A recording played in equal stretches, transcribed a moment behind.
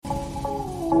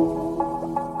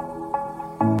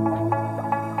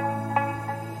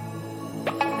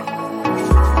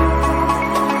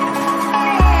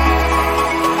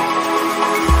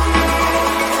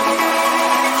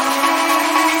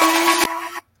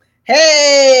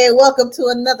Hey, welcome to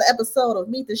another episode of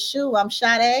Meet the Shoe. I'm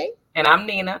Sade. And I'm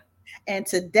Nina. And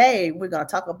today we're going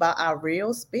to talk about our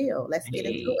real spill. Let's get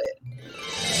into Hey. it.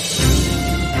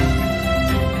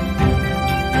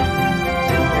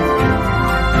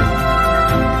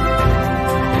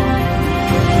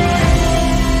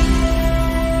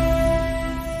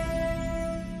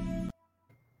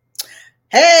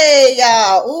 Hey,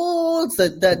 y'all. Ooh, so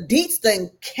the deets thing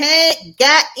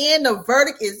got in. The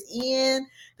verdict is in.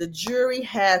 The jury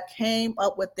have came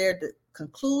up with their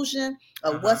conclusion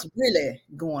of what's really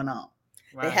going on.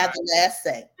 Right. They have the last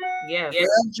say. Yes. 12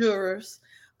 jurors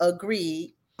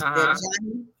agreed that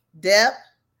Johnny Depp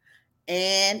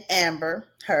and Amber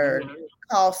Heard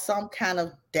caused some kind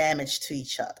of damage to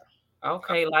each other.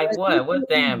 Okay, like what? What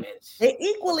damage? They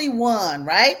equally won,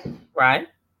 right? Right.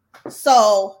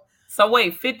 So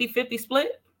wait, 50-50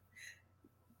 split?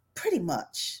 Pretty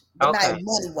much, but not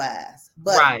money-wise.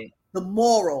 But the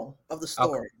moral of the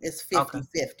story is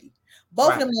 50-50.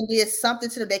 Both of them did something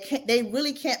to them. They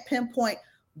really can't pinpoint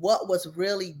what was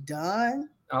really done.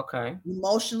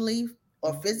 Emotionally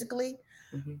or physically.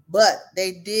 But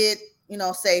they did,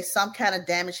 say some kind of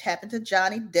damage happened to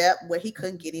Johnny Depp where he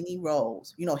couldn't get any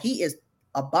roles. He is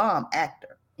a bomb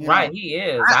actor. He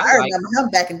is. I remember him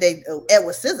back in the day,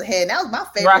 Edward Scissorhands. That was my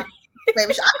favorite.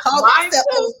 Favorite show. I called myself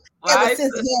Edward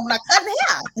Scissorhands when I cut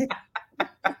hair.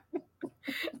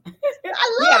 I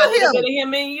love him. A bit of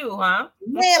him and you, huh?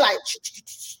 Man, like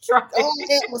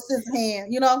Edward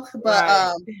Scissorhands,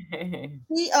 But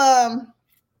he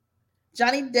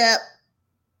Johnny Depp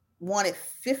wanted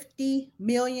 $50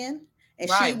 million, and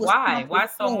she was why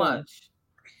so much?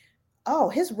 Oh,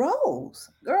 his roles,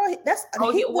 girl. That's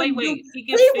wait. He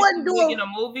wouldn't do in a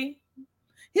movie.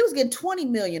 He was getting $20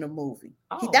 million a movie.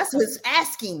 That's his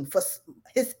asking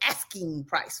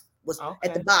price was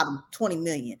at the bottom, $20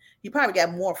 million. He probably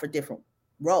got more for different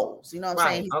roles. You know what I'm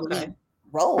saying? He's the lead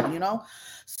role.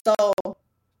 So,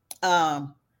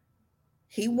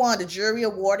 he won. The jury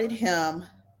awarded him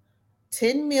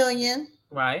 $10 million.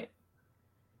 Right.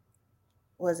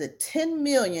 Was it $10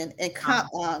 million in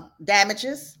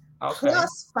damages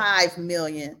plus $5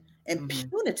 million in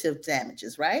punitive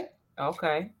damages? Right.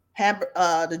 Okay.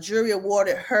 The jury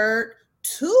awarded Heard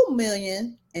 $2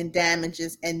 million in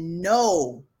damages and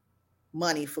no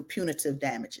money for punitive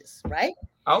damages. Right.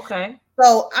 Okay.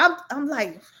 So I'm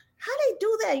like, how they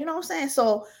do that? You know what I'm saying?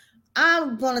 So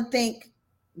I'm gonna think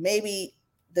maybe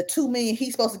the $2 million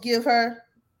he's supposed to give her,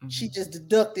 she just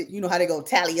deducted. You know how they go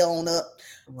tally on up.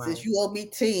 Right. Since you owe me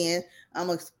 10, I'm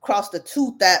gonna cross the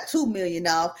 $2 million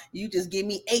off. You just give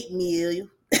me $8 million.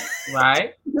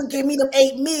 Right. You give me them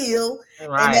 $8 million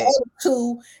and the other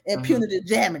 2 in punitive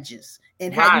damages.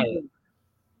 And how you do?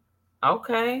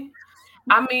 Okay.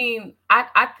 I mean,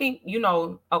 I think,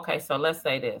 okay, so let's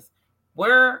say this.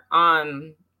 We're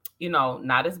on,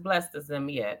 not as blessed as them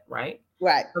yet, right?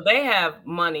 Right. So they have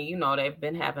money, they've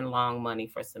been having long money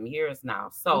for some years now.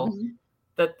 So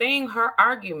the thing, her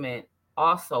argument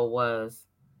also was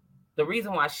the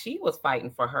reason why she was fighting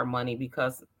for her money,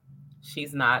 because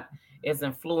she's not as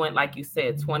influent, like you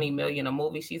said, $20 million a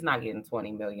movie. She's not getting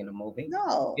 $20 million a movie.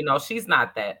 No. She's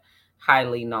not that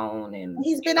highly known and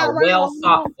he's been around well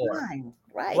sought for.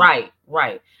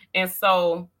 Right. And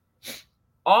so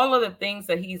all of the things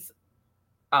that he's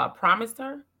promised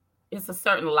her, it's a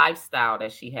certain lifestyle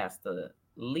that she has to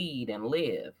lead and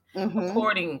live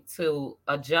according to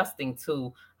adjusting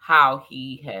to how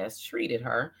he has treated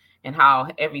her and how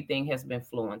everything has been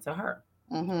fluent to her.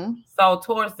 So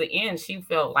towards the end, she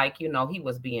felt like, he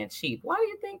was being cheap. Why do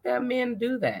you think that men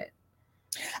do that?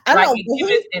 I know, give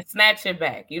it and snatch it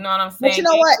back. You know what I'm saying? But you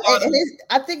know what?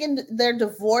 I think in their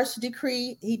divorce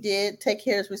decree, he did take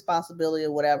care of his responsibility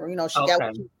or whatever. She got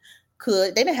what she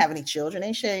could. They didn't have any children. They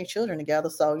ain't sharing children together.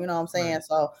 So, you know what I'm saying?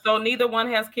 Right. So neither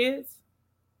one has kids?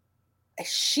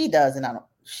 She doesn't.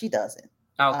 She doesn't.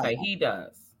 Okay, he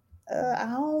does.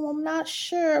 I'm not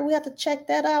sure. We have to check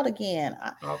that out again.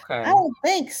 Okay. I don't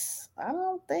think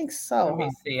so. Let me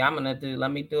see.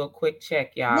 Let me do a quick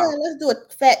check, y'all. Yeah, let's do a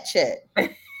fat check.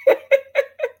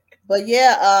 But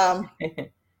yeah,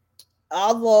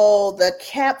 although the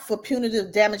cap for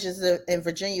punitive damages in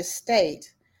Virginia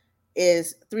State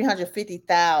is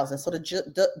 $350,000, so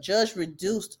the judge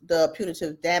reduced the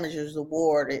punitive damages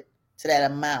awarded to that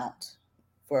amount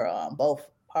for both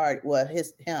parties. Well,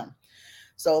 him.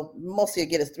 So most he'll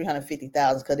get is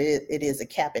 $350,000 because it is a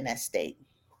cap in that state.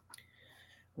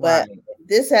 But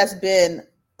this has been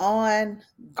on.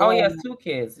 Oh, he has 2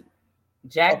 kids,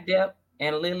 Jack Depp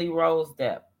and Lily Rose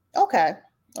Depp. Okay.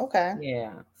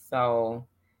 Yeah. So,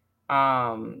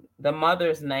 the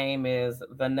mother's name is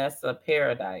Vanessa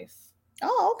Paradise.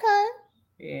 Oh, okay.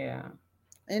 Yeah.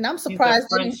 And I'm surprised.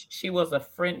 She was a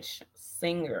French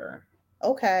singer.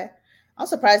 Okay. I'm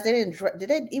surprised they didn't. Did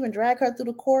they even drag her through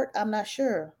the court? I'm not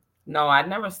sure. No, I'd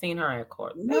never seen her in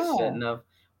court. No. They shouldn't have.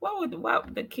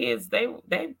 What the kids, they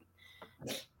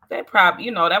probably,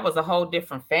 that was a whole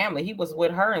different family. He was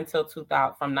with her until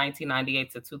 2000, from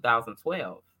 1998 to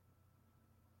 2012.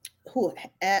 Who?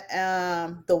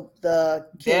 The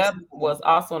kids. Deb was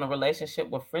also in a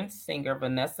relationship with French singer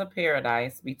Vanessa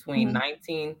Paradis between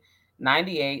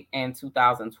 1998 and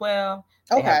 2012.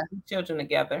 They have 2 children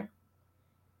together.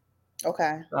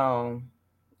 Okay. So,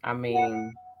 I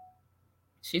mean,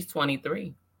 she's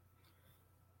 23.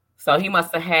 So he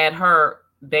must have had her.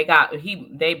 They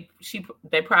probably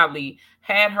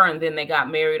had her and then they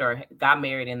got married, or got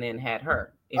married and then had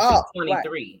her. If she's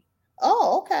 23. Right.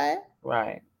 Oh, okay.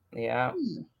 Right. Yeah.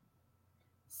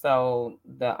 So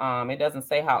it doesn't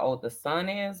say how old the son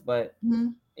is, but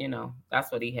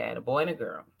that's what he had, a boy and a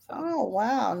girl. So. Oh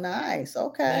wow, nice.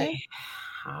 Okay.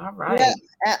 All right.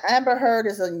 Yeah, Amber Heard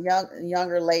is a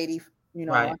younger lady.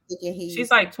 Right. I'm thinking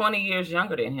she's like 20 years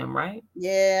younger than him, right?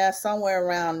 Yeah, somewhere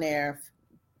around there.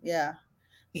 Yeah.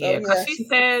 So, because she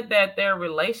said that their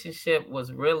relationship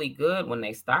was really good when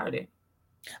they started.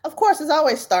 Of course, it's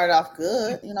always started off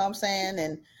good. You know what I'm saying?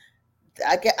 And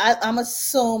I'm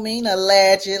assuming,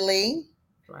 allegedly,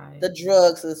 the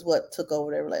drugs is what took over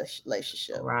their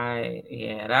relationship. Right.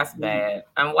 Yeah, that's bad.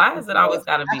 And why is it always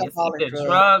got to be? It's either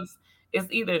drugs. It's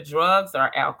either drugs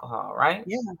or alcohol, right?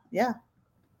 Yeah.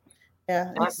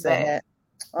 That's bad.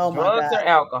 Oh, drugs or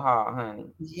alcohol, honey.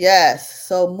 Yes.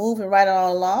 So moving right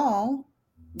on along,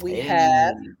 we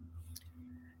have.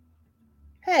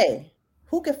 Hey,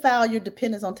 who can file your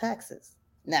dependents on taxes?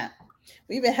 Now,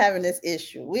 we've been having this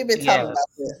issue. We've been talking about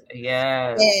this.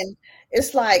 Yes. And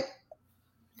it's like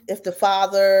if the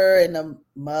father and the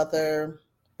mother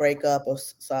break up or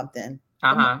something,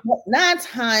 9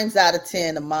 times out of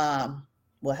 10, the mom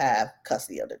will have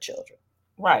custody of their children.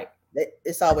 Right.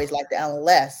 It's always like that,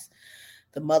 unless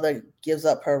the mother gives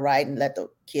up her right and let the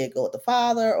kid go with the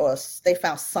father, or they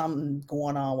found something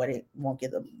going on where they won't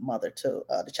give the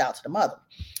child to the mother.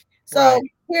 So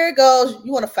here it goes.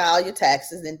 You want to file your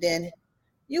taxes, and then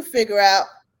you figure out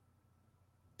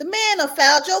the man have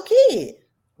filed your kid.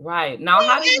 Right. Now,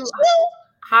 how do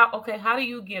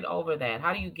you get over that?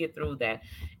 How do you get through that?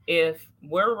 If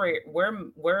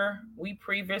we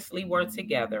previously were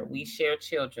together, we share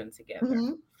children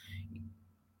together.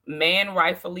 Man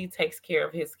rightfully takes care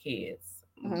of his kids.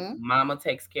 Mama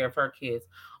takes care of her kids.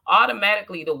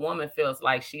 Automatically, the woman feels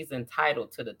like she's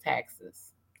entitled to the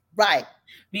taxes. Right.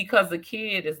 Because the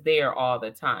kid is there all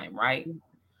the time, right?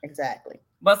 Exactly.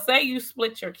 But say you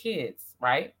split your kids,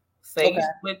 right? Say you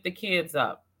split the kids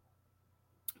up.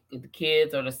 The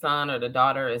kids or the son or the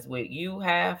daughter is with you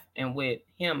half and with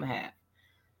him half.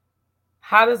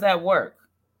 How does that work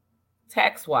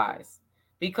tax-wise?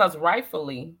 Because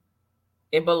rightfully,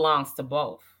 it belongs to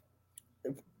both.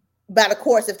 By the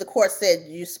courts, if the court said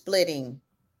you splitting,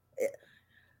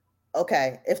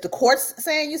 okay. If the court's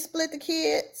saying you split the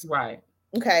kids, right?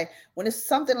 Okay. When it's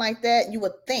something like that, you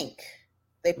would think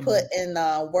they put in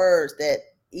words that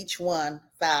each one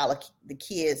file the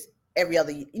kids every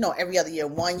other year.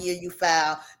 1 year you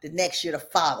file, the next year the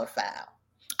father file.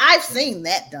 I've seen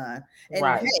that done, and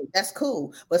hey, that's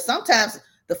cool. But sometimes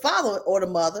the father or the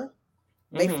mother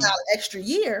may file an extra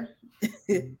year.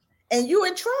 And you're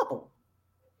in trouble.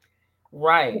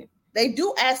 Right. They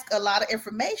do ask a lot of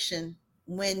information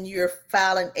when you're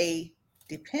filing a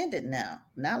dependent now.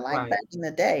 Not like back in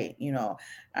the day,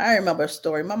 I remember a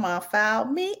story. My mom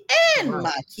filed me and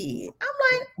my kid. I'm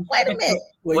like, wait a minute.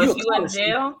 Was you in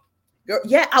jail? Girl,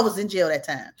 yeah, I was in jail that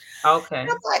time. Okay.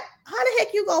 And I'm like, how the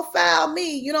heck you gonna file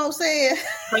me? You know what I'm saying?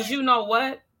 Because you know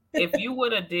what? If you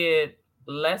would have did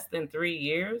less than 3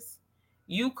 years,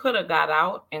 you could have got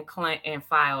out and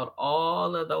filed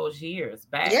all of those years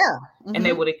back. Yeah. And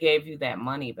they would have gave you that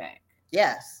money back.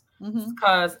 Yes.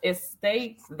 Because it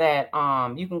states that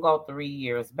you can go 3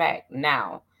 years back.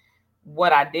 Now,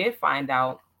 what I did find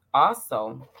out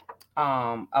also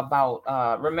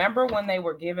about remember when they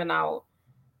were giving out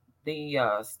the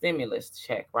stimulus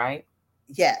check, right?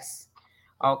 Yes.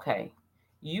 Okay.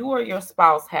 You or your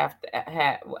spouse have to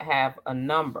have a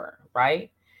number,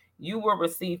 right? You will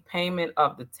receive payment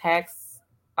of the tax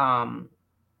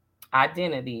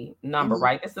identity number,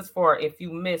 right? This is for if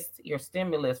you missed your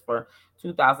stimulus for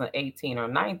 2018 or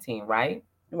 19, right?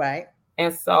 Right.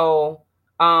 And so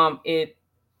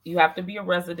you have to be a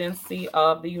residency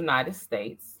of the United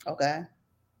States. Okay.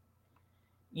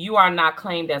 You are not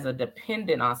claimed as a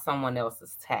dependent on someone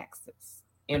else's taxes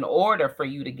in order for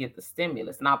you to get the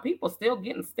stimulus. Now, people still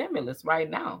getting stimulus right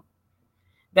now.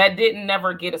 that didn't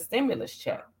never get a stimulus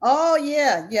check. Oh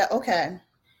yeah, okay.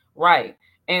 Right.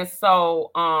 And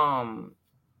so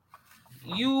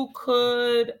you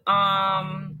could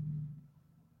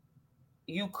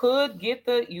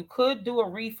do a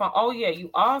refund. Oh yeah, you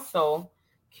also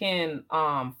can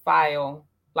file,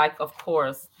 like, of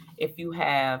course, if you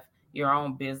have your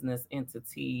own business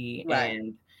entity, right,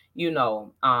 and you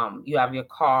have your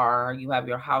car, you have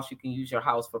your house, you can use your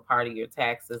house for part of your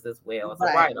taxes as well as a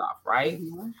write-off, right?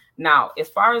 Mm-hmm. Now, as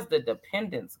far as the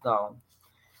dependents go,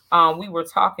 we were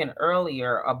talking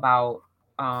earlier about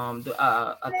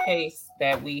a case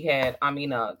that we had,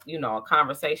 a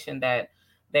conversation that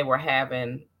they were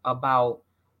having about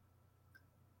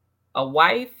a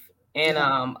wife and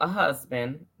a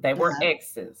husband. They were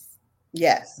exes.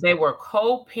 Yes. They were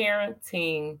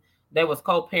co-parenting. They was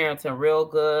co-parenting real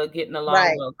good, getting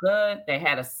along real good. They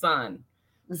had a son.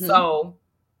 Mm-hmm. So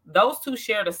those two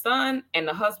shared a son, and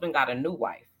the husband got a new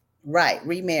wife. Right.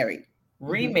 Remarried.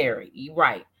 Mm-hmm.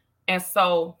 Right. And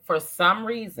so for some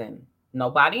reason,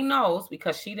 nobody knows,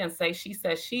 because she didn't say, she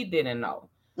said she didn't know.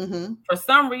 Mm-hmm. For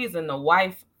some reason, the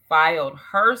wife filed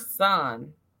her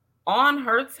son on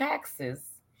her taxes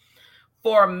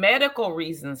for medical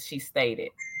reasons, she stated.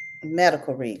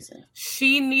 Medical reasons.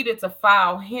 She needed to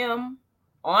file him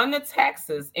on the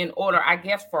taxes in order, I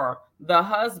guess, for the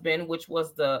husband, which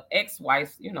was the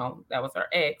ex-wife, that was her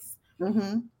ex.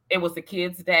 Mm-hmm. It was the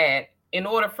kid's dad, in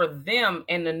order for them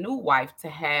and the new wife to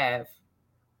have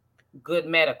good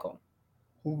medical.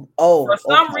 Oh, for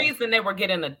some reason, they were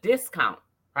getting a discount,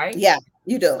 right? Yeah,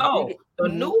 you do. So the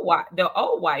new wife, the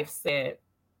old wife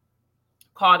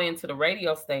called into the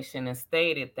radio station and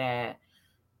stated that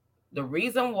the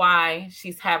reason why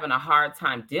she's having a hard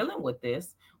time dealing with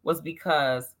this was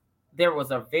because there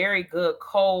was a very good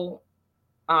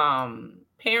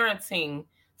parenting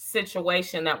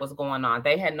situation that was going on.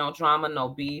 They had no drama, no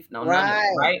beef, none of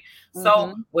that, right? Mm-hmm.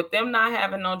 So with them not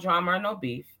having no drama or no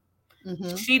beef,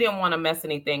 mm-hmm, she didn't want to mess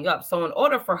anything up. So in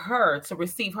order for her to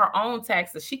receive her own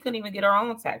taxes, she couldn't even get her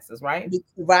own taxes, right?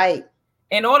 Right.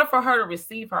 In order for her to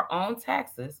receive her own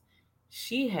taxes,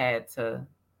 she had to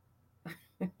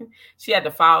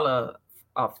file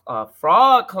a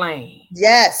fraud claim.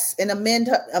 Yes, and amend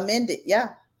it.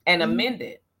 Yeah. And amend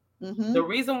it. Mm-hmm. The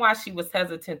reason why she was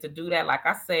hesitant to do that, like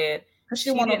I said, she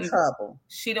didn't want no trouble.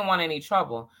 She didn't want any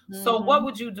trouble. Mm-hmm. So what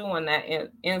would you do in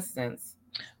that instance?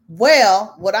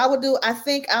 Well, what I would do, I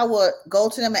think I would go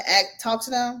to them and talk to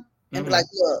them and be like,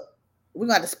 look, we're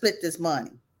going to split this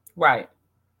money. Right.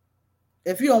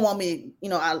 If you don't want me,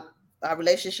 our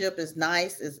relationship is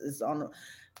nice. Is on,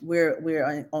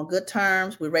 we're on good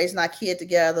terms. We're raising our kid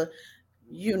together.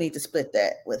 You need to split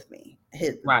that with me,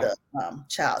 the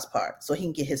child's part, so he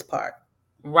can get his part.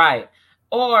 Right.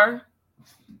 Or,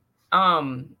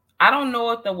 I don't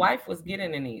know if the wife was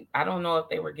getting any. I don't know if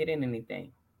they were getting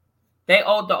anything. They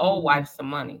owed the old wife some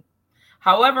money.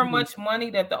 However much money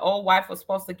that the old wife was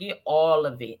supposed to get, all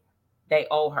of it, they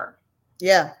owe her.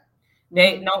 Yeah.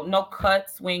 They no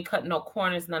cuts. We ain't cutting no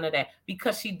corners, none of that.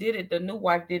 Because she did it. The new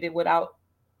wife did it without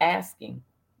asking.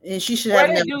 And she should have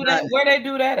never done that. Where they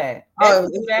do that at? Well,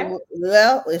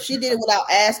 if she did it without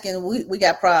asking, we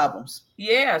got problems.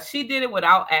 Yeah, she did it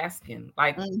without asking.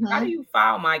 Like, how do you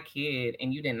file my kid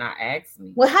and you did not ask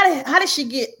me? Well, how did she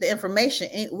get the information?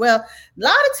 Well, a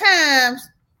lot of times,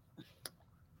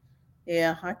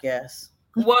 yeah, I guess.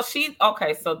 Well, so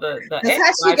the that's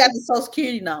how she got the Social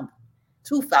Security number.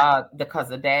 2 factors. Because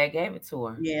the dad gave it to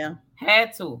her. Yeah,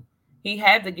 he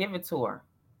had to give it to her.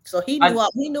 So he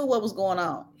knew what was going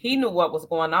on. He knew what was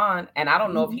going on, and I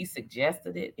don't know if he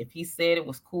suggested it, if he said it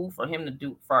was cool for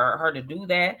her to do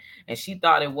that, and she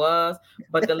thought it was.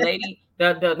 But the lady,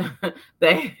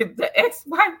 the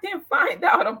ex-wife didn't find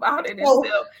out about it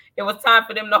until it was time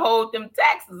for them to hold them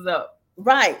taxes up.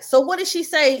 Right. So what did she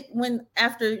say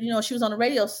after she was on the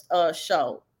radio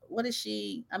show? What did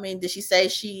she? I mean, did she say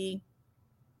she?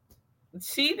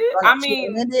 She did. I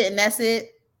mean, and that's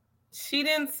it. She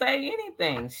didn't say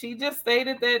anything. She just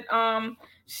stated that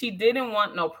she didn't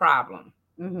want no problem.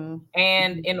 Mm-hmm.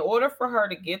 And in order for her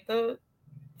to get her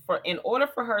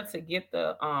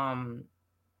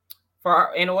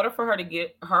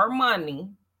money,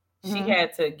 she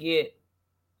had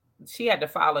to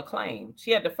file a claim.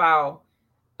 She had to file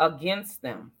against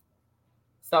them.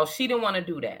 So she didn't want to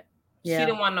do that. Yeah. She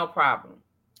didn't want no problem.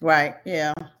 Right.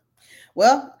 Yeah.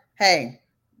 Well, hey,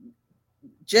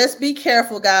 just be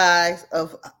careful, guys,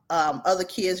 of other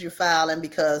kids you're filing,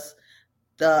 because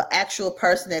the actual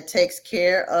person that takes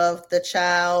care of the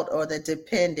child or the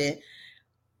dependent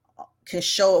can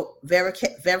show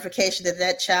verification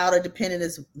that child or dependent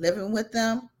is living with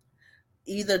them.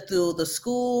 either through the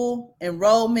school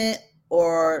enrollment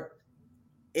or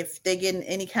if they're getting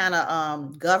any kind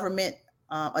of government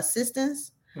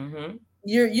assistance,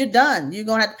 you're done. You're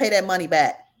gonna have to pay that money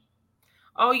back.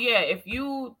 Oh yeah, if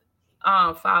you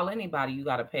file anybody, you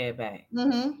got to pay it back,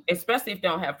 especially if they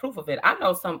don't have proof of it. I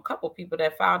know some couple people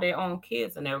that filed their own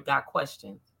kids and they got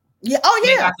questions. Yeah. Oh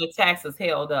yeah. They got their taxes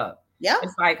held up. Yeah.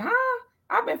 It's like,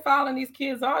 I've been filing these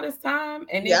kids all this time,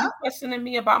 and then you questioning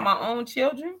me about my own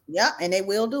children. Yeah, and they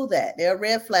will do that. They're a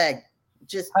red flag.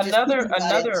 Another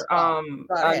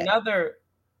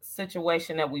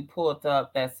situation that we pulled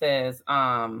up that says,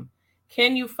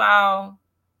 can you file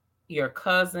your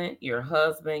cousin, your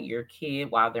husband, your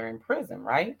kid while they're in prison,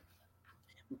 right?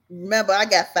 Remember, I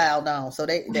got filed on, so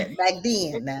they back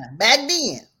then.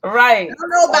 Right. I don't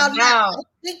know about now. I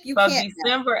think you can't.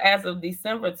 As of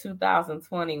December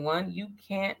 2021, you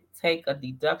can't take a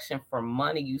deduction for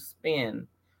money you spend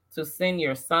to send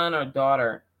your son or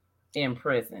daughter in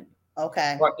prison.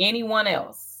 Okay. Or anyone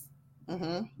else.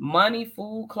 Money,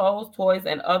 food, clothes, toys,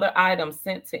 and other items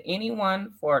sent to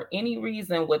anyone for any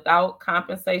reason without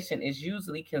compensation is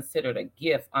usually considered a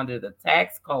gift under the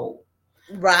tax code.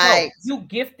 Right. So you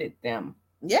gifted them.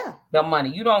 Yeah. The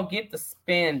money. You don't get to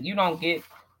spend. You don't get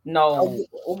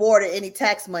awarded any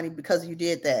tax money because you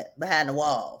did that behind the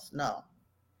walls. No.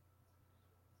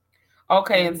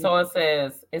 Okay, and so it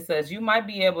says you might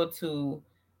be eligible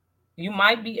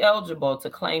to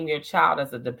claim your child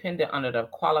as a dependent under the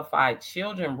qualified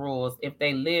children rules if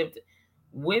they lived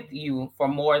with you for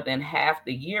more than half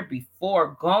the year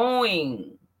before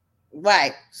going.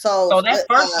 Right. So that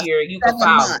first year you can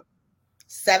file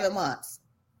 7 months.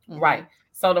 Right.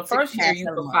 So the first year you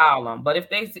can file them, but if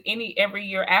there's every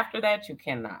year after that, you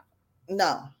cannot.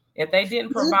 No. If they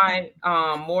didn't provide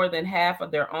more than half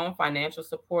of their own financial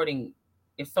supporting,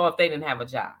 if they didn't have a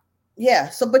job. Yeah.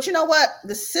 So, but you know what?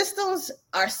 The systems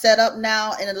are set up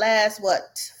now in the last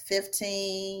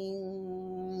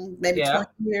 15, maybe 20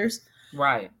 years.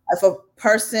 Right. If a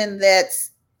person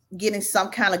that's getting some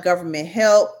kind of government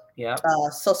help,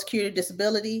 Social Security,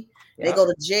 disability, they go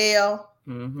to jail.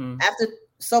 After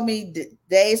so many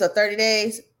days or 30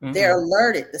 days, they're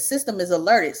alerted. The system is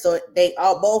alerted. So they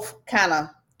all both kind of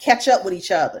catch up with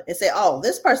each other and say, oh,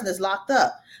 this person is locked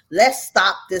up. Let's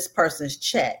stop this person's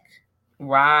check.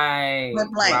 Right.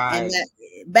 And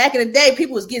back in the day,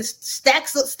 people was getting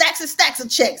stacks and stacks of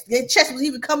checks. Their checks was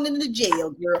even coming into the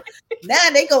jail, girl. Now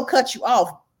they gonna cut you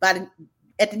off at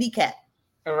the kneecap.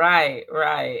 Right.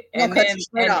 And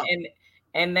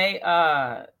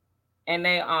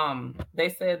then they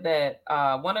said that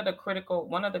one of the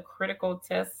critical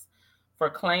tests for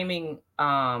claiming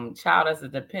child as a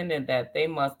dependent, that they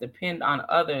must depend on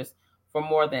others for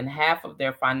more than half of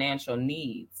their financial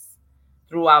needs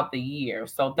throughout the year.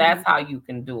 So that's how you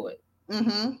can do it.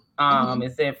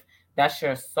 As if that's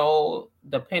your sole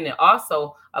dependent.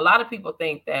 Also, a lot of people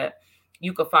think that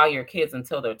you could file your kids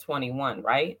until they're 21,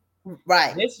 right?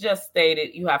 Right. This just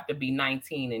stated you have to be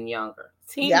 19 and younger.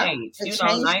 Teenage,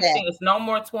 19, it's no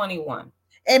more 21.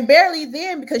 And barely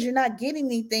then, because you're not getting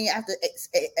anything after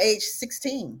age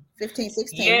 16, 15,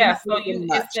 16. Yeah, so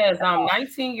it says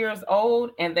 19 years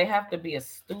old and they have to be a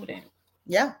student.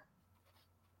 Yeah.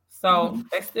 So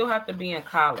they still have to be in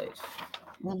college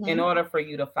in order for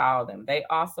you to file them. They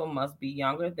also must be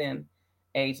younger than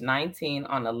age 19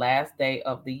 on the last day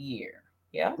of the year.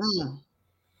 Yeah.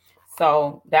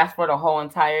 So that's for the whole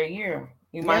entire year.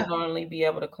 You might only be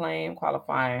able to claim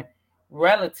qualifying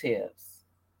relatives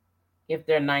if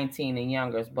they're 19 and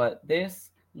younger, but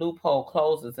this loophole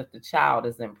closes if the child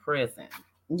is in prison.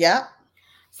 Yeah.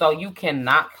 So you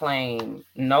cannot claim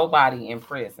nobody in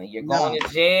prison. You're going to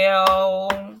jail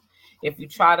if you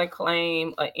try to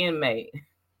claim an inmate.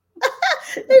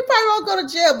 They probably won't go to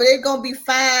jail, but they're gonna be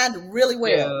fined really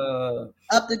well.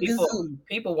 Up the gazoo.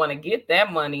 People want to get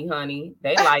that money, honey.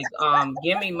 They like,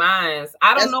 give me mine.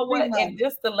 I don't know what. And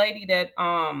just the lady that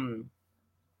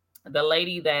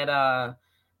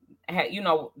had,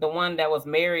 the one that was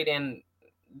married and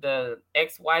the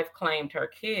ex-wife claimed her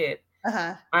kid.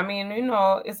 I mean,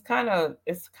 it's kind of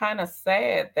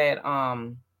sad that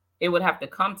it would have to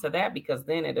come to that, because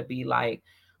then it'd be like,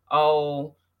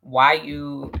 oh, why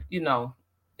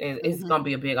it's gonna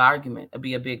be a big argument. It'll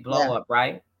be a big blow up,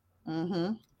 right?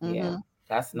 Yeah,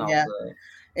 that's no good.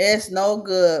 It's no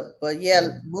good. But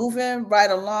moving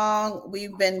right along,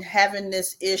 we've been having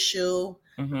this issue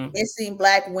missing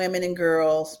Black women and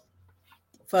girls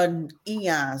for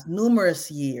eons,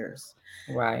 numerous years.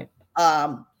 Right.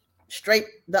 Straight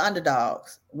the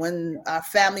underdogs. When our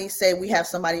families say we have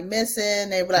somebody missing,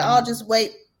 they were like, oh, just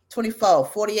wait 24,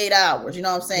 48 hours. You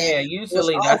know what I'm saying? Yeah,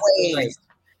 usually that's too late.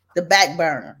 the back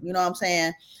burner. You know what I'm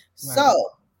saying? Right. So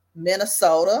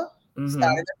Minnesota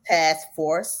started a task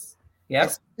force,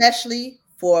 especially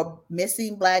for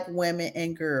missing Black women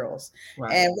and girls.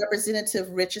 Right. And Representative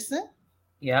Richardson,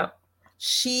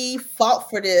 she fought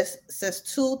for this since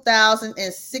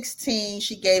 2016.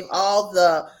 She gave all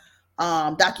the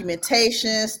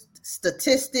documentation,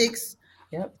 statistics.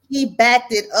 He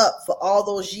backed it up for all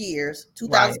those years,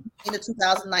 2015 to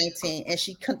 2019, and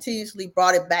she continuously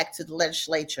brought it back to the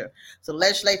legislature. So the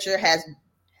legislature has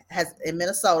in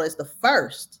Minnesota is the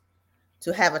first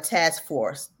to have a task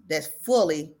force that's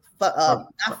fully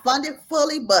not funded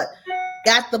fully, but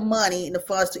got the money and the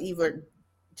funds to even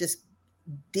just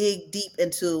dig deep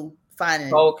into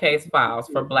finding cold case files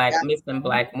for missing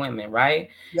Black women, right?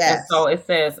 Yes. And so it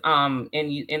says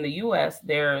in the US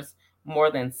there's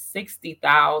more than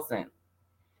 60,000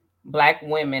 Black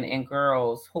women and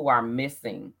girls who are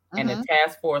missing. And the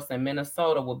task force in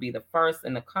Minnesota will be the first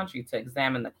in the country to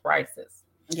examine the crisis.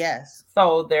 Yes.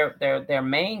 So their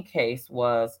main case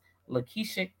was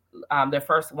Lakeisha.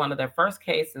 One of their first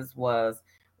cases was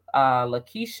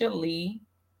Lakeisha Lee.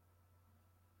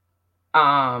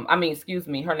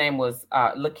 Her name was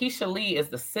Lakeisha Lee is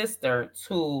the sister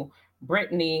to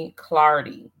Brittany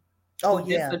Clardy, who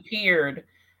disappeared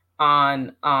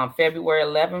on February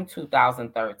 11,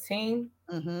 2013.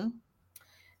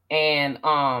 And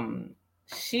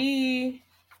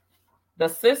the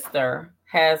sister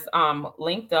has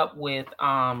linked up with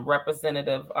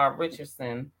Representative Richards,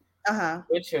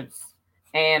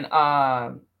 and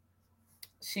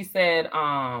she said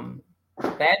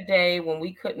that day when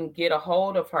we couldn't get a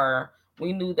hold of her,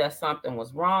 we knew that something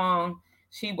was wrong.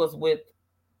 She was with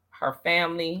her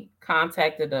family,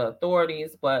 contacted the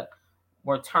authorities, but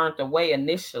were turned away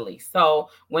initially. So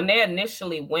when they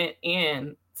initially went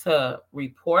in to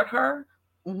report her,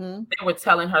 they were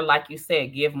telling her, like you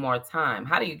said, give more time.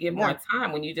 How do you give more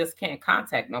time when you just can't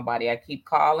contact nobody? I keep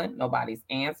calling, nobody's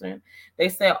answering. They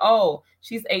said, oh,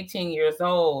 she's 18 years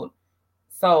old.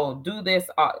 So do this.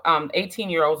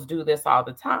 18-year-olds do this all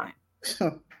the time.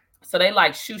 So they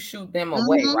like shoot them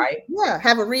away, right? Yeah,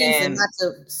 have a reason not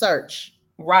to search.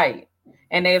 Right.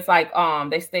 And it's like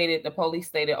the police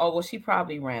stated, oh, well, she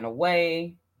probably ran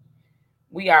away.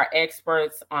 We are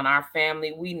experts on our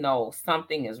family. We know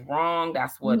something is wrong.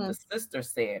 That's what the sister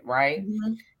said, right?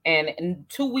 And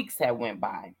 2 weeks had went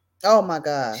by. Oh my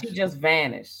God. She just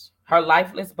vanished. Her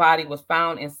lifeless body was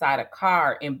found inside a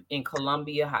car in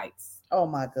Columbia Heights. Oh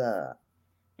my God.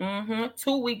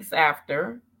 2 weeks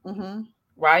after,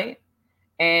 right?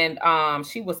 And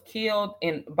she was killed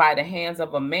by the hands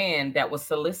of a man that was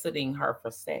soliciting her for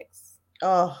sex.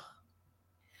 Oh.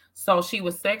 So she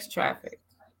was sex trafficked.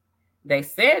 They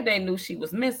said they knew she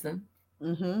was missing.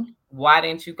 Why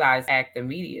didn't you guys act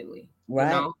immediately? Right. You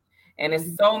know? And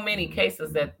it's so many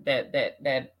cases that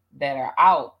are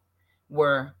out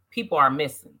where people are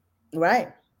missing.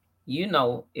 Right. You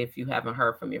know, if you haven't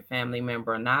heard from your family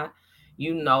member or not,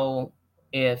 you know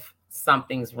if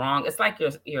something's wrong. It's like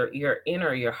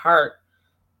your heart,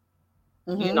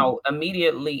 you know,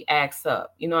 immediately acts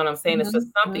up. You know what I'm saying? It's just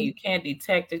something you can't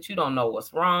detect it. You don't know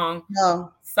what's wrong.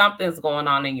 No. Something's going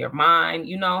on in your mind,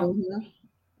 you know.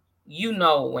 You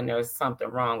know when there's something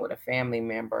wrong with a family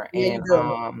member. And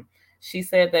she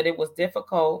said that it was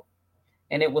difficult,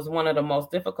 and it was one of the most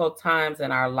difficult times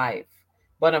in our life.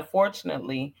 But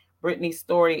unfortunately, Brittany's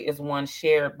story is one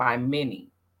shared by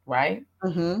many, right?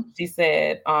 She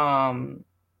said the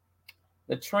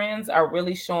trends are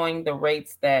really showing the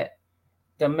rates that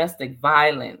domestic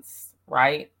violence,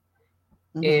 right,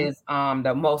 is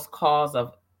the most cause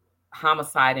of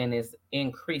homicide and is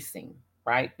increasing,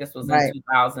 right? This was in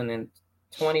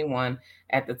 2021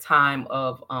 at the time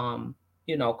of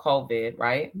COVID,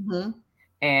 right?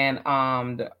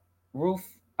 And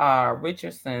Ruth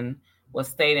Richardson was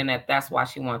stating that that's why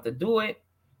she wanted to do it,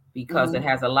 because it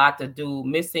has a lot to do.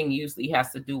 Missing usually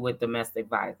has to do with domestic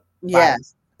violence.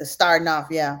 Yes, starting off,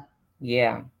 yeah.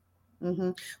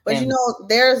 But you know,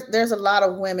 there's a lot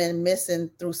of women missing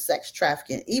through sex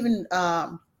trafficking, even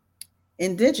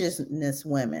indigenous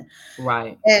women,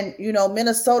 right? And you know,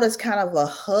 Minnesota is kind of a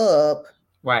hub,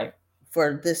 right,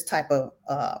 for this type of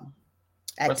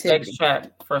activity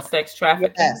for sex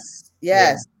trafficking. Yes.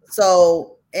 Yeah.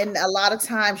 So, and a lot of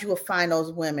times you will find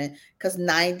those women, because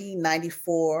 90,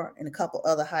 94, and a couple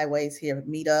other highways here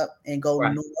meet up and go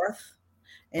north.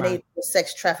 And they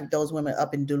sex traffic those women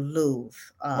up in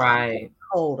Duluth,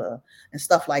 Dakota, and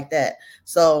stuff like that.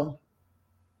 So,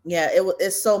 yeah,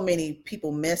 it's so many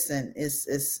people missing.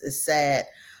 It's sad.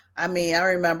 I mean, I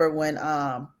remember when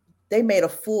they made a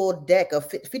full deck of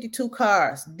 52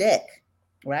 cars deck,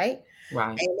 right?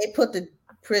 Right. And they put the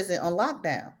prison on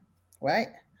lockdown. Right.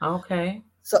 Okay.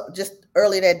 So just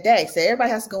early that day, say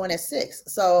everybody has to go in at 6.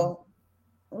 So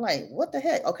I'm like, what the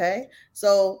heck? Okay.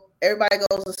 So everybody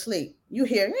goes to sleep. You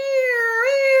hear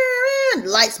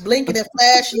lights blinking and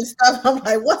flashing and stuff. I'm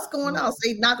like, what's going on? So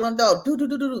they knocking on the door.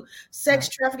 Do. Sex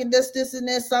trafficking, this, and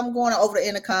this. Something going on over the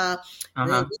intercom. Then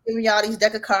we giving y'all these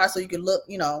deck of cards so you can look,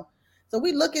 So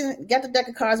we got the deck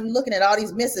of cards. We looking at all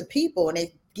these missing people, and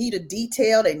they give you the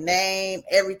detail, their name,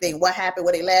 everything, what happened,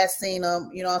 where they last seen them,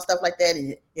 stuff like that.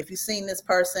 And if you've seen this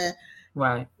person,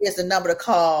 right, here's the number to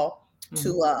call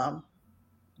to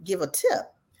give a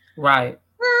tip. Right.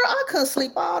 Girl, I couldn't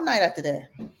sleep all night after that.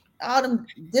 All them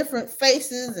different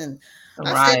faces, and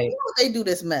I said, "Why they do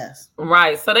this mess?"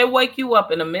 Right. So they wake you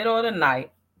up in the middle of the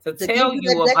night to tell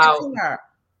you about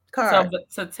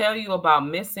to tell you about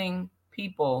missing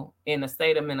people in the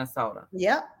state of Minnesota.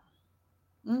 Yep.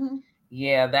 Mm-hmm.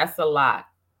 Yeah, that's a lot.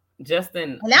 And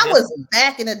that was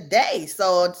back in the day.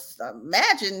 So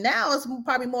imagine now it's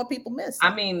probably more people missing.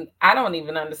 I mean, I don't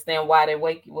even understand why they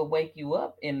would wake you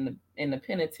up in the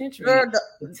penitentiary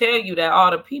to tell you that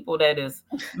all the people that is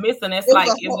missing. It's like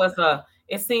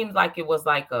it seems like it was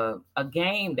like a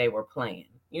game they were playing.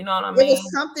 You know what I mean? It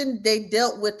was something they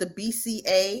dealt with the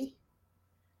BCA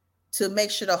to make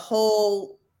sure the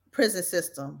whole prison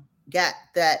system got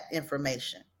that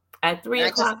information. At 3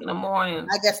 o'clock in the morning.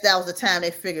 I guess that was the time they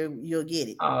figured you'll get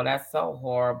it. Oh, that's so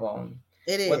horrible.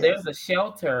 It is. Well, there's a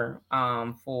shelter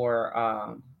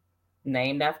for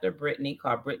named after Brittany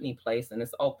called Brittany Place, and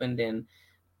it's opened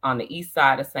on the east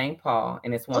side of St. Paul,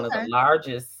 and it's one of the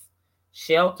largest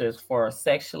shelters for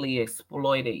sexually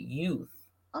exploited youth.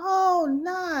 Oh,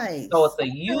 nice. So it's a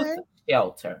youth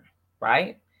shelter,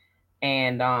 right?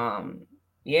 And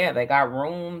yeah, they got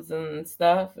rooms and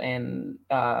stuff, and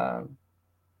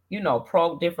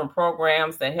different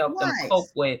programs that help them cope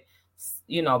with,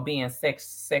 being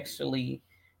sexually,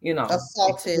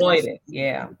 assaulted, exploited.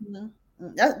 Yeah. Mm-hmm.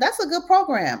 That's a good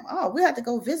program. Oh, we have to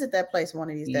go visit that place one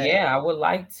of these days. Yeah, I would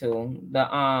like to.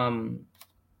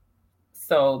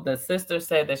 So the sister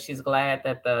said that she's glad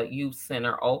that the youth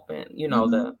center open,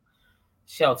 the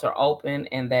shelter open,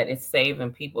 and that it's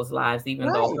saving people's lives,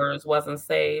 even though hers wasn't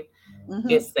saved.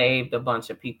 It saved a bunch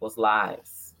of people's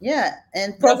lives. Yeah,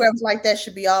 and programs like that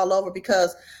should be all over,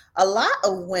 because a lot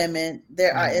of women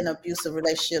that are in abusive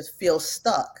relationships feel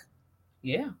stuck.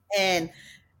 Yeah. And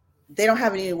they don't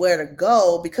have anywhere to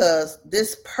go because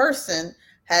this person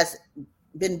has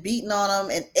been beating on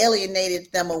them and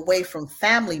alienated them away from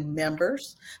family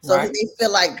members. So they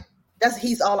feel like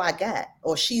he's all I got,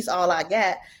 or she's all I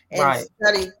got. And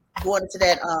instead of going into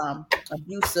that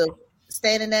abusive,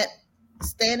 staying in that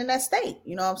state.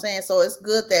 You know what I'm saying? So it's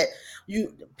good that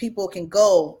people can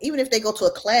go, even if they go to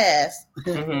a class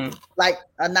like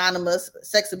Anonymous,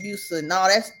 sex abuse and all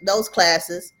those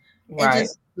classes, and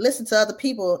just listen to other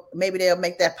people. Maybe they'll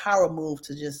make that power move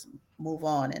to just move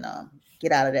on and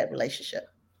get out of that relationship.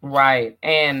 Right.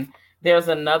 And there's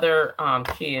another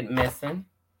kid missing.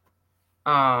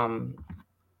 A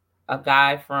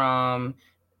guy from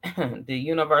the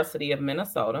University of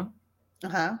Minnesota.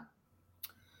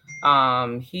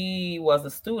 He was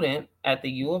a student at the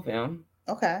U of M.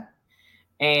 Okay.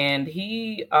 And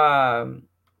he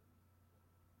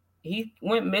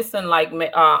went missing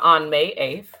on May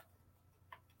 8th.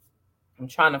 I'm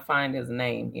trying to find his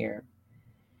name here.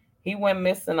 He went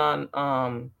missing on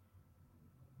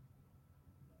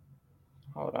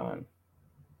hold on.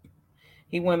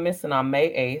 He went missing on May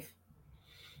 8th.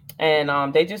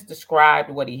 And they just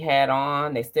described what he had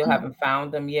on. They still haven't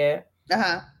found him yet.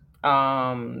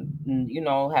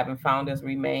 Haven't found his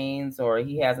remains, or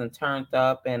he hasn't turned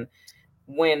up. And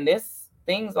when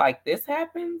things like this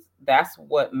happens, that's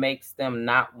what makes them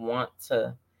not want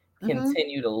to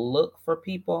continue to look for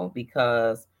people,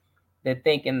 because they're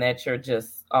thinking that you're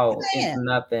just, it's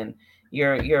nothing.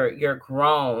 You're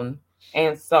grown.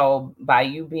 And so by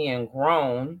you being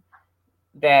grown,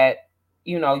 that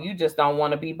you just don't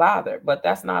want to be bothered. But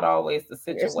that's not always the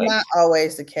situation. It's not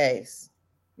always the case.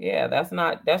 Yeah,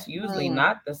 that's usually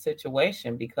not the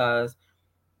situation, because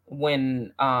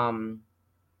when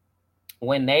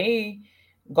they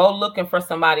go looking for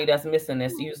somebody that's missing,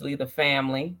 it's usually the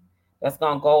family that's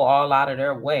gonna go all out of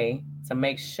their way to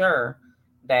make sure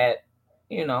that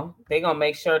they're gonna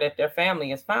make sure that their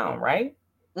family is found, right?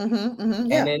 Yeah.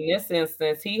 And in this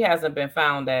instance, he hasn't been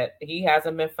found, and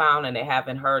they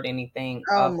haven't heard anything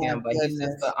of him. But he's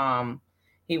just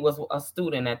he was a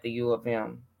student at the U of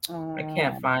M. I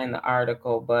can't find the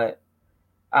article, but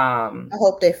I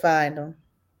hope they find him.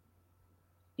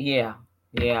 Yeah,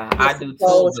 I do too.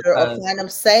 Or find him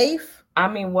safe. I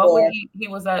mean, what would he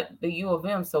was at the U of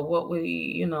M, so what would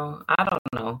he, I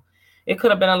don't know. it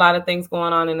could have been a lot of things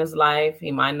going on in his life.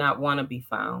 He might not want to be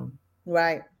found.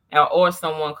 Right. Or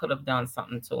someone could have done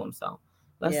something to him. So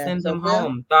let's send him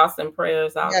home. Thoughts and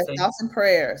prayers out to thoughts and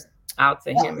prayers out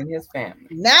to him and his family.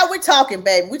 Now we're talking,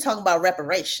 baby. We're talking about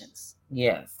reparations.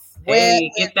 Yes. Hey,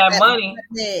 get that money.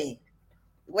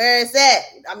 Where is that?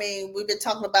 I mean, we've been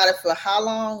talking about it for how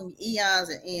long? Eons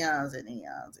and eons and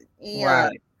eons and eons.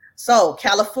 Right. So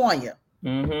California.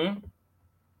 Mm-hmm.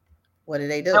 What do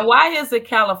they do? And why is it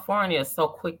California so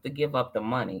quick to give up the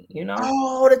money? You know,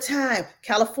 all the time.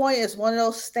 California is one of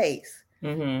those states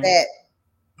that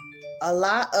a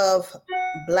lot of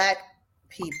Black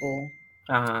people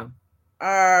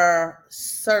are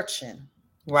searching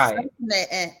their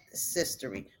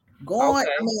ancestry. Going,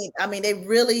 I mean, they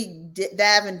really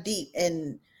diving deep,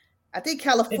 and I think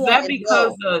California. Is that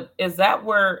because is that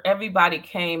where everybody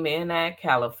came in at?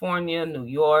 California, New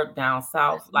York, down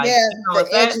south, like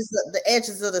the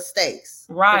edges of the states.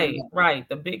 Right.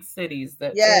 The big cities,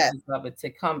 the edges of it to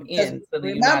come in to the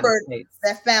United States.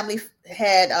 That family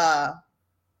had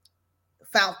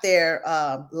found their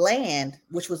land,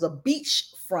 which was a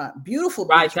beachfront, beautiful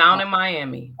right down in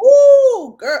Miami.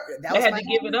 Ooh, girl, they had to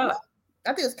give it up.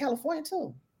 I think it was California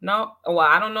too. No, well,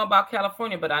 I don't know about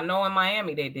California, but I know in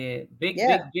Miami they did big.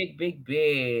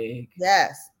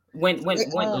 Yes, went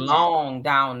long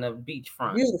down the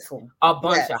beachfront. Beautiful, a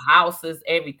bunch of houses,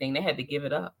 everything. They had to give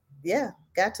it up. Yeah,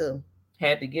 got to.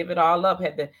 Had to give it all up.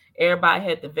 Everybody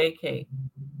had to vacate.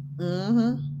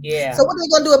 Mm-hmm. Yeah. So what are they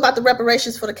gonna do about the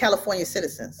reparations for the California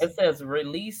citizens? It says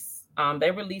release. They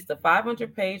released a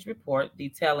 500-page report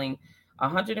detailing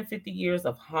 150 years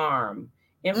of harm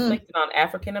inflicted on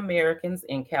African Americans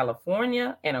in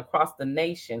California and across the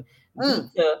nation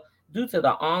due to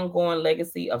the ongoing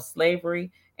legacy of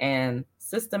slavery and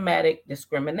systematic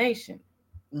discrimination.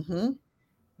 Mm-hmm.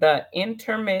 The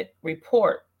intermediate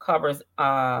report covers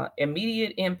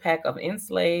immediate impact of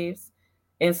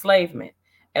enslavement,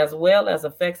 as well as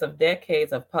effects of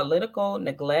decades of political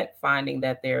neglect, finding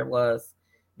that there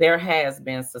has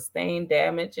been sustained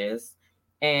damages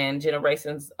and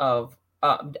generations of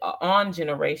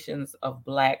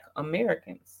Black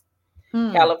Americans.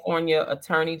 California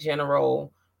Attorney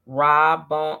General Rob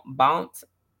Bonta,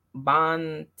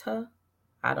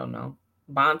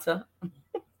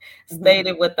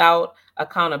 stated, without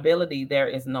accountability, there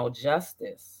is no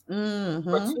justice. For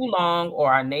too long,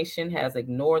 our nation has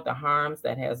ignored the harms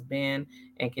that has been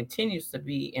and continues to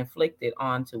be inflicted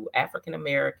onto African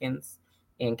Americans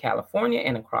in California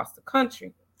and across the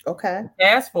country. Okay. The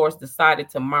task force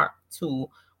decided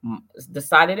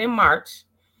in March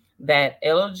that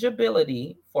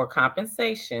eligibility for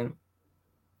compensation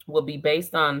will be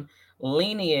based on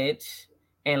lineage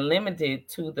and limited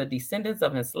to the descendants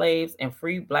of enslaved and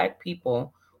free Black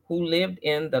people who lived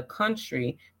in the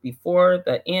country before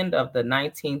the end of the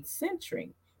 19th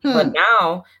century. But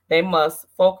now they must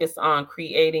focus on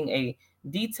creating a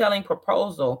detailing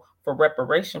proposal for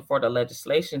reparation for the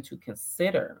legislation to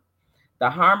consider. The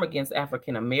harm against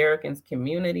African Americans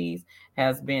communities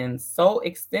has been so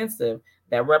extensive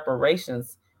that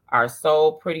reparations are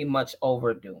so pretty much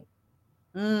overdue.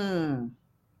 So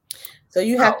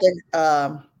you have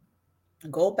to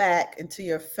go back into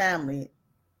your family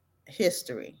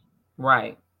history,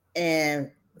 right, and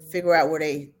figure out where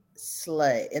they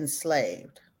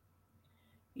enslaved.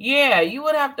 Yeah, you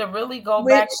would have to really go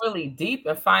back really deep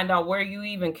and find out where you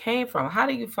even came from. How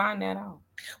do you find that out?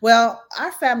 Well,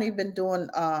 our family been doing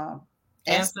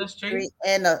ancestry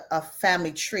and a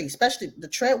family tree, especially the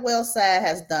Treadwell side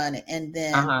has done it, and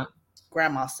then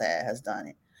grandma's side has done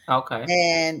it. Okay.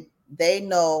 And they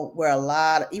know where a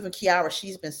lot of, even Kiara,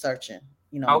 she's been searching,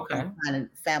 finding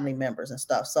family members and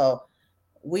stuff. So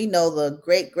we know the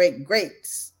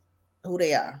greats who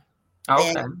they are.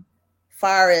 Okay. And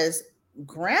far as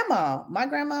grandma, my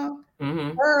grandma,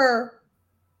 her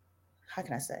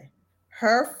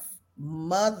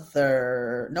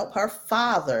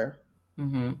father,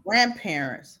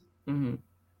 grandparents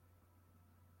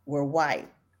were white.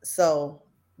 So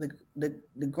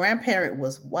the grandparent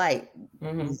was white,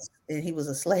 and he was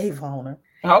a slave owner.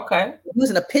 Okay. He was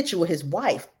in a picture with his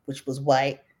wife, which was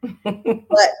white,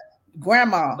 but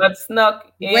grandma, but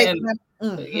snuck in.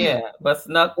 But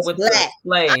snuck with black. The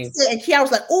slaves. And Kiara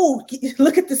was like, "Oh,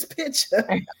 look at this picture."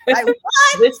 Like, what?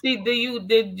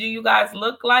 Did you guys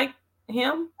look like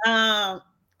him? I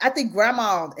think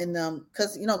grandma in them,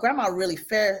 because grandma really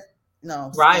fair.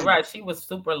 Right. She was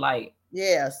super light.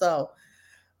 Yeah. So,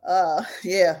 I'm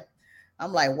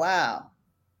like, wow.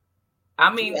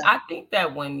 I mean, I think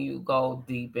that when you go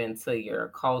deep into your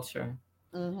culture,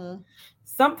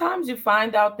 sometimes you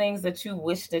find out things that you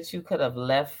wish that you could have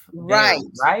left. Right.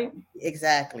 Right.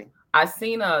 Exactly. I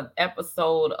seen a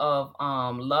episode of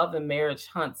Love and Marriage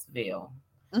Huntsville.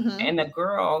 And the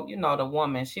girl, the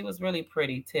woman, she was really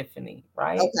pretty, Tiffany,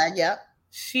 right? Okay, yeah.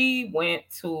 She went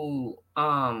to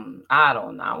I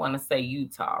don't know, I want to say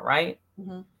Utah, right?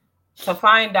 To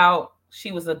find out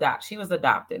she was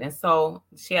adopted. And so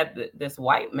she had this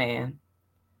white man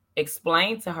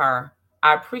explain to her,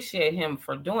 I appreciate him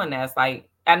for doing that. It's like,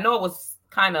 I know it was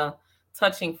kind of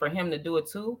touching for him to do it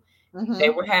too. They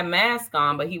had masks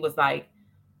on, but he was like,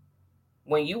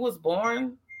 when you was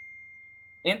born,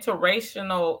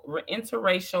 interracial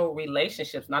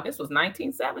relationships. Now this was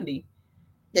 1970.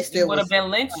 You would have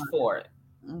been lynched for it.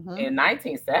 In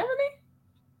 1970.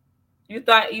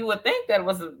 You would think that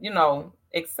was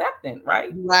accepting,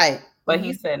 right? Right. But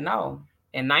he said no.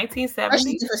 In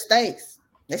 1970, different states,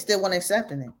 they still weren't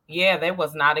accepting it. Yeah, they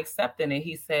was not accepting it.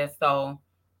 He said so.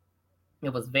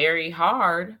 It was very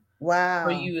hard. Wow.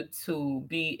 For you to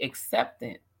be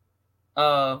acceptant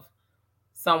of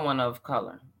someone of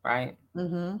color, right?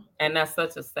 And that's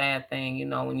such a sad thing,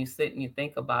 when you sit and you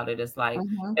think about it. It's like,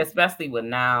 especially with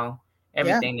now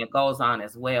everything that goes on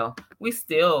as well, we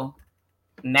still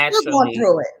naturally going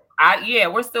through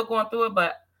it. We're still going through it,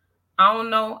 but I don't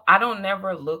know. I don't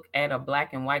never look at a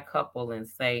black and white couple and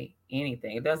say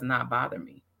anything. It does not bother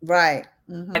me. Right.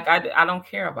 Like I don't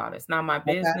care about it. It's not my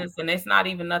business, and it's not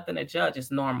even nothing to judge.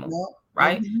 It's normal,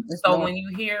 right? So normal. When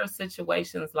you hear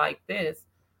situations like this,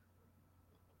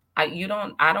 I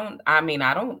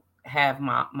don't have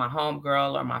my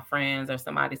homegirl or my friends or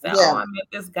somebody say, "Oh, I met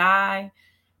this guy."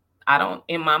 I don't,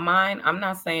 in my mind, I'm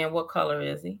not saying what color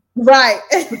is he. Right.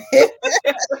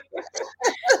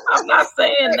 I'm not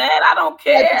saying that. I don't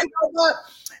care. You know what?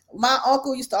 My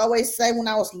uncle used to always say when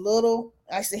I was little,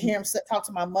 I used to hear him talk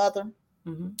to my mother.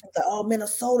 Like, oh,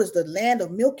 Minnesota's the land of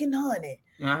milk and honey.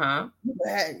 You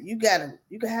can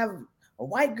have a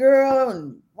white girl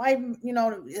and white,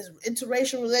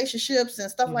 interracial relationships and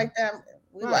stuff like that.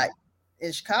 We like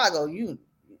in Chicago, when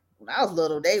I was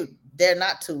little, they're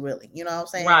not too really, you know what I'm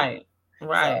saying?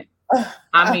 Right. So,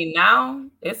 I mean, now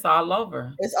it's all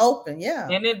over. It's open, yeah.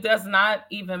 And it does not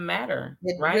even matter.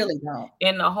 It really don't.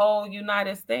 In the whole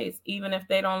United States, even if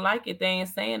they don't like it, they ain't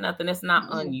saying nothing. It's not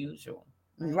unusual.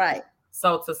 Right.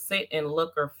 So to sit and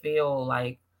look or feel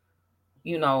like,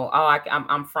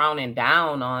 I'm frowning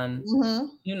down on,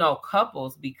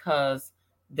 couples because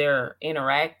they're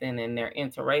interacting and they're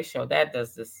interracial,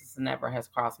 this never has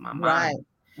crossed my mind. Right.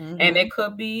 And it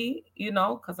could be,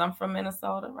 because I'm from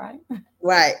Minnesota, right?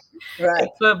 Right. It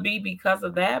could be because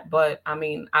of that, but I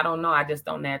mean, I don't know. I just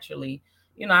don't naturally,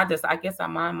 I guess I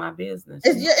mind my business.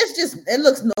 It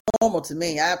looks normal to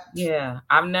me.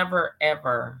 I've never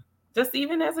ever, just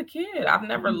even as a kid, I've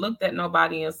never looked at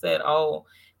nobody and said, oh,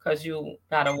 because you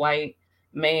got a white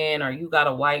man or you got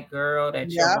a white girl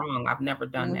that you're wrong. I've never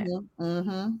done that.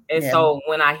 And so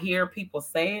when I hear people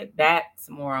say it, that's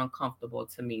more uncomfortable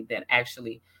to me than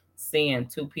actually seeing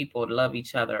two people love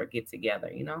each other or get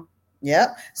together,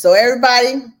 Yep. So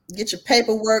everybody get your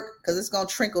paperwork because it's gonna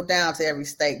trickle down to every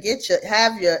state.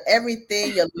 Have your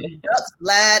everything, your ducks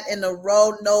lined in a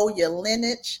row, know your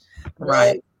lineage,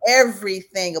 right?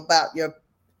 Everything about your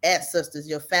ancestors,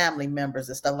 your family members,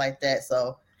 and stuff like that.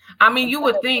 So I mean, you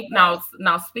would think now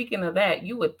speaking of that,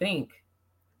 you would think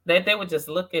that they would just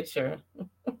look at your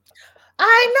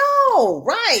I know,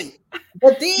 right?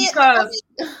 But then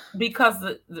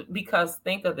because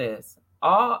think of this,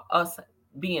 all us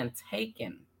being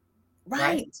taken,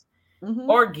 right?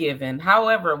 Or given,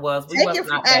 however it was, we was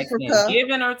not back then,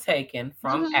 given or taken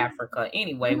from Africa.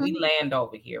 Anyway, we land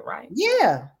over here, right?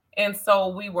 Yeah. And so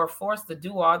we were forced to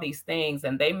do all these things,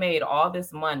 and they made all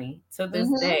this money to this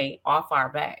day off our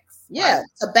backs. Yeah, right?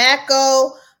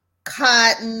 Tobacco,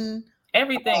 cotton,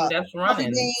 everything that's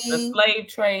running. The slave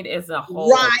trade is a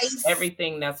whole, rice,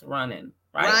 everything that's running,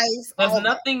 right? Rice, there's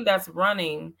nothing that's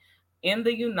running in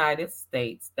the United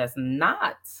States that's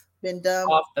not been done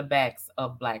off the backs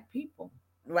of Black people.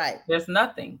 Right. There's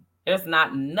nothing. There's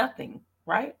not nothing,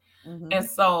 right? And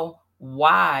so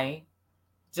why,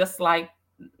 just like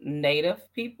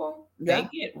Native people, they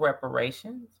get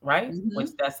reparations, right? Which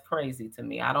that's crazy to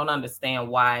me. I don't understand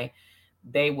why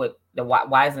they would.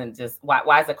 Why isn't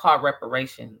why is it called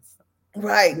reparations?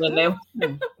 Right. When they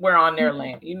were on their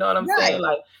land, you know what I'm saying?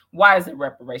 Like, why is it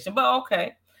reparation? But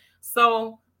okay,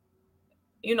 so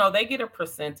they get a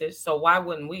percentage. So why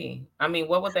wouldn't we? I mean,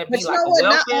 what would that be like?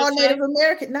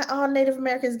 Not all Native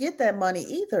Americans get that money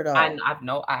either, though. I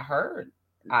heard,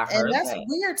 and that's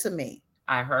weird to me.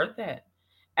 I heard that.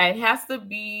 It has to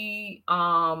be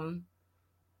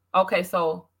okay,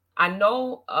 so I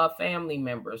know family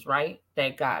members, right,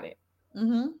 that got it.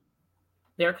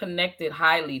 They're connected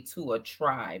highly to a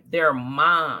tribe, their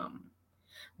mom.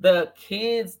 The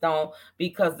kids don't,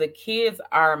 because the kids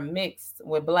are mixed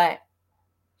with Black.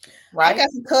 Right? I got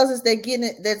some cousins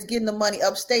that's getting the money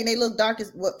upstate, and they look dark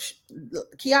as what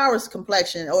Kiara's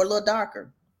complexion, or a little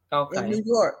darker. Okay. In New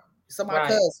York. Some of my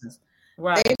cousins.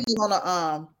 Right. They live on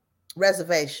a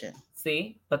reservation.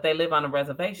 See, but they live on a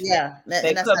reservation. Yeah.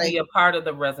 They could be a part of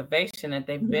the reservation, and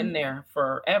they've been there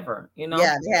forever, you know?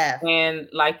 Yeah, they have. And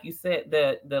like you said,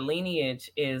 the lineage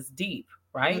is deep,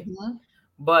 right?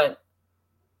 But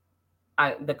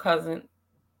the cousin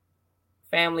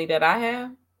family that I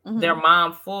have, their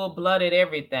mom full-blooded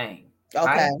everything. Okay.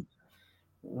 Right?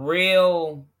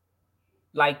 Real,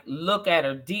 like, look at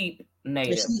her, deep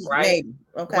Native, right? Native.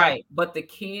 Okay. Right. But the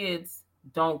kids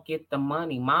don't get the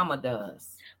money. Mama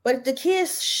does. But the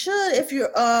kids should, if you're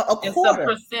a quarter.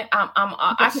 It's a percent.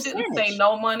 I shouldn't say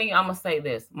no money. I'm gonna say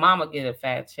this: Mama get a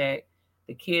fat check.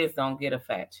 The kids don't get a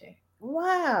fat check.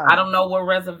 Wow. I don't know where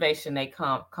reservation they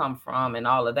come from and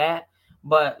all of that,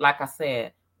 but like I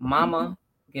said, Mama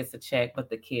gets a check, but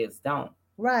the kids don't.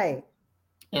 Right.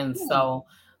 And so,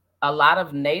 a lot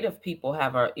of Native people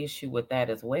have an issue with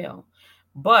that as well.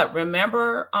 But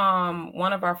remember,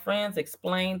 one of our friends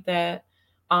explained that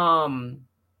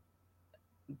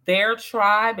their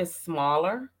tribe is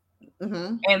smaller,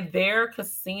 and their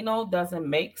casino doesn't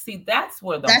make. See, that's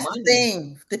where that's money, the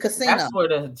thing. The casino. That's where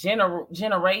the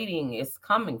generating is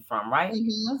coming from, right?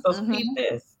 So see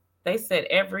this. They said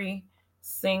every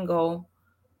single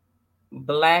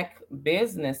Black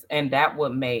business, and that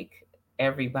would make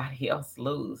everybody else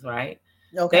lose, right?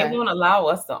 Okay. They won't allow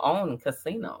us to own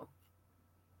casino.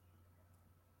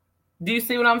 Do you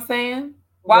see what I'm saying?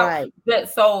 Right.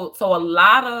 So a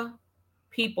lot of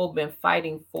people been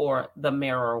fighting for the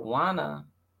marijuana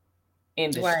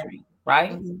industry,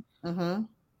 right?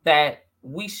 That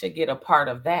we should get a part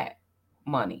of that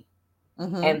money.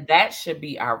 And that should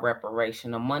be our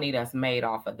reparation. The money that's made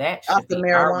off of that should be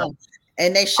marijuana.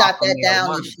 And they shot that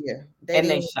down this year.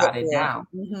 They shot it down.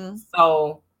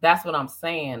 So that's what I'm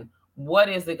saying. What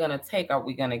is it going to take? Are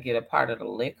we going to get a part of the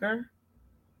liquor?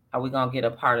 Are we going to get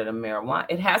a part of the marijuana?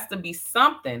 It has to be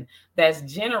something that's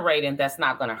generating that's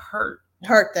not going to hurt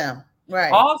them.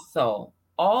 Right. Also,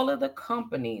 all of the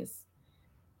companies,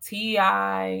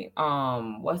 T.I.,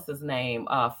 what's his name?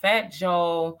 Fat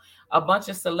Joe, a bunch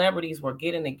of celebrities were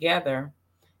getting together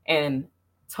and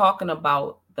talking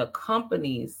about the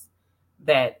companies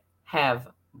that have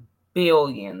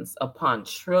billions upon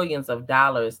trillions of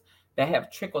dollars that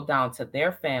have trickled down to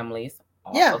their families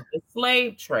off of the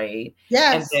slave trade,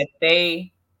 and that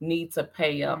they need to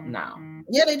pay up now.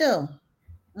 Yeah, they do.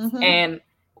 And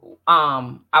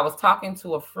I was talking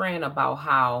to a friend about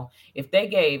how if they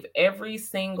gave every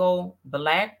single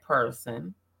Black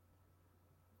person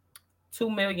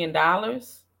 $2 million,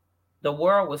 the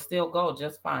world would still go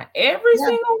just fine. Every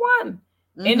single one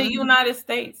in the United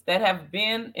States that have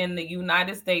been in the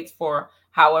United States for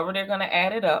however they're going to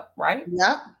add it up, right?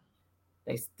 Yeah.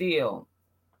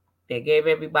 They gave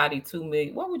everybody $2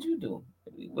 million. What would you do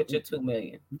with your $2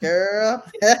 million? Girl.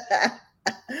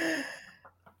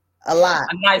 A lot.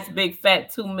 A nice big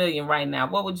fat $2 million right now.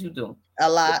 What would you do? A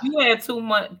lot. If you had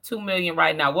 $2 million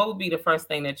right now, what would be the first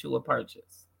thing that you would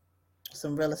purchase?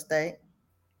 Some real estate.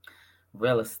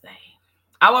 Real estate.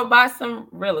 I would buy some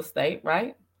real estate,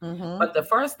 right? But the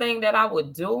first thing that I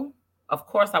would do, of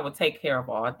course, I would take care of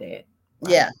all debt.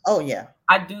 Right? Yeah. Oh, yeah.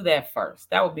 I'd do that first.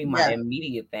 That would be my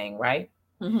immediate thing, right?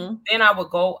 Then I would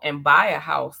go and buy a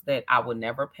house that I would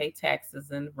never pay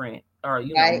taxes and rent or,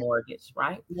 mortgage,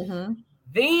 right?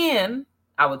 Then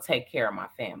I would take care of my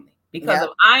family. Because if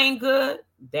I ain't good,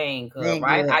 they ain't good,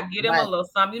 right? I get them a little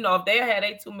something. If they had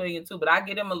 $2 million too, but I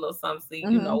get them a little something, see,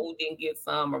 who didn't get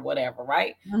some or whatever,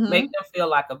 right? Make them feel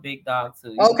like a big dog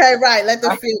too. Okay, right. Let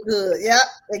them feel good. Yep,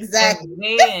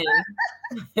 exactly.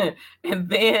 And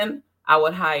then I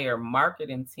would hire a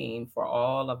marketing team for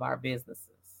all of our businesses.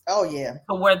 Oh yeah.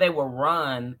 So where they will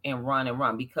run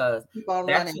because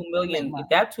that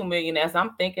 $2 million, as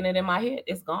I'm thinking it in my head,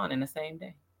 it's gone in the same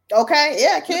day. Okay,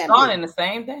 yeah, it can be gone in the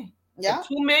same day. Yeah,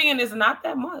 $2 million is not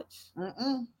that much.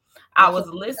 I was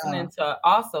listening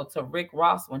to Rick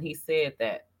Ross when he said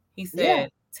that. He said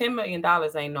 $10 million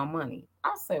ain't no money.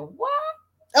 I said, what?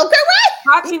 Okay, right.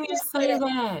 How can you say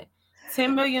that?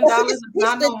 $10 million is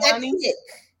not no money.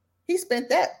 He spent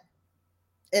that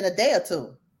in a day or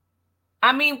two.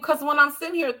 I mean, because when I'm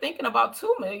sitting here thinking about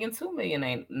 $2 million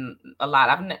ain't a lot.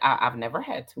 I've never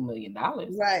had $2 million.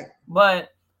 Right. But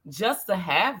just to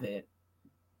have it.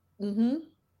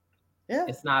 Yeah.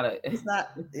 It's not. It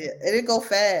didn't go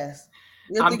fast.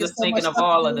 I'm just thinking of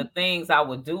all of the things I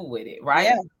would do with it,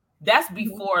 right? That's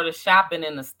before the shopping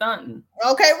and the stunting.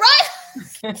 Okay, right.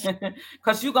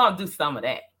 Because you're gonna do some of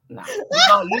that. No,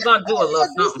 you're gonna do a little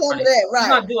something for this. Right. You're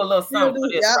gonna do a little something for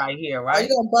this right here, right?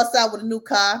 You're gonna bust out with a new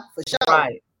car for sure.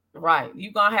 Right.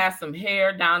 You're gonna have some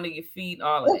hair down to your feet,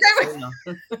 all of that. You know.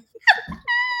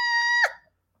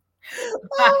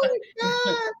 Oh my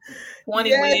God.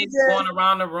 20 wigs going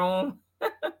around the room.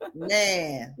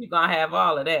 Man, you're gonna have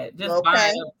all of that. Just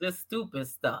buying up this stupid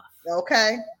stuff.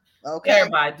 Okay.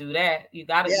 Everybody do that. You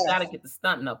gotta get the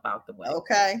stunting up out the way.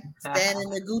 Okay. Stand in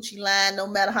the Gucci line no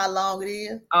matter how long it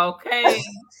is.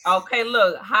 Okay,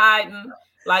 look, hiding.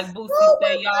 Like Boosie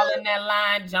said, y'all in that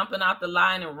line, jumping out the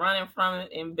line and running from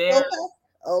it, embarrassed.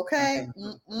 Okay.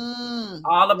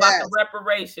 All about the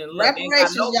reparation. Look,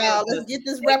 reparations, y'all. Let's get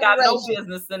this reparation. Got no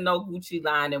business in no Gucci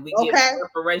line, and we get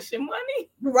reparation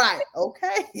money. Right.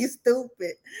 Okay. You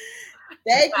stupid.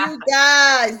 Thank you,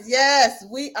 guys. Yes,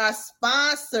 we are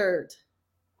sponsored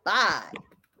by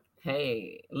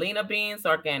Lena Beans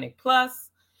Organic Plus,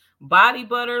 Body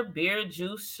Butter, Beard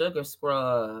Juice, Sugar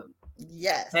Scrub.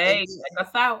 Yes. Check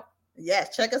us out.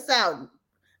 Yes, check us out.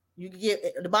 You can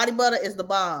get the body butter is the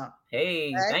bomb.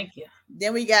 Thank you.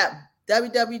 Then we got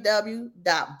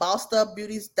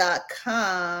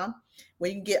www.bossedupbeauties.com where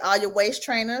you can get all your waist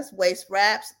trainers, waist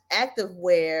wraps, active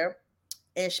wear,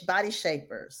 and body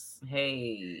shapers.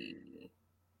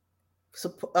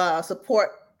 Support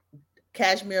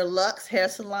Cashmere Luxe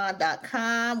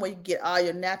hairsalon.com where you get all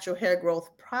your natural hair growth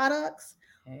products,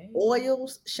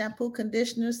 oils, shampoo,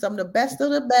 conditioners, some of the best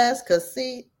because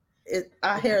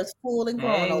our hair is full and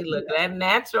growing. Look at that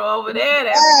natural over there.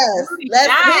 That's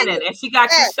shining. And she got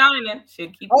you shining. She'll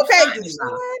keep you shining.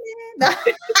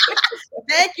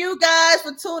 Thank you guys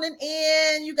for tuning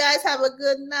in. You guys have a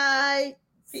good night.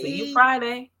 See you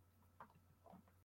Friday.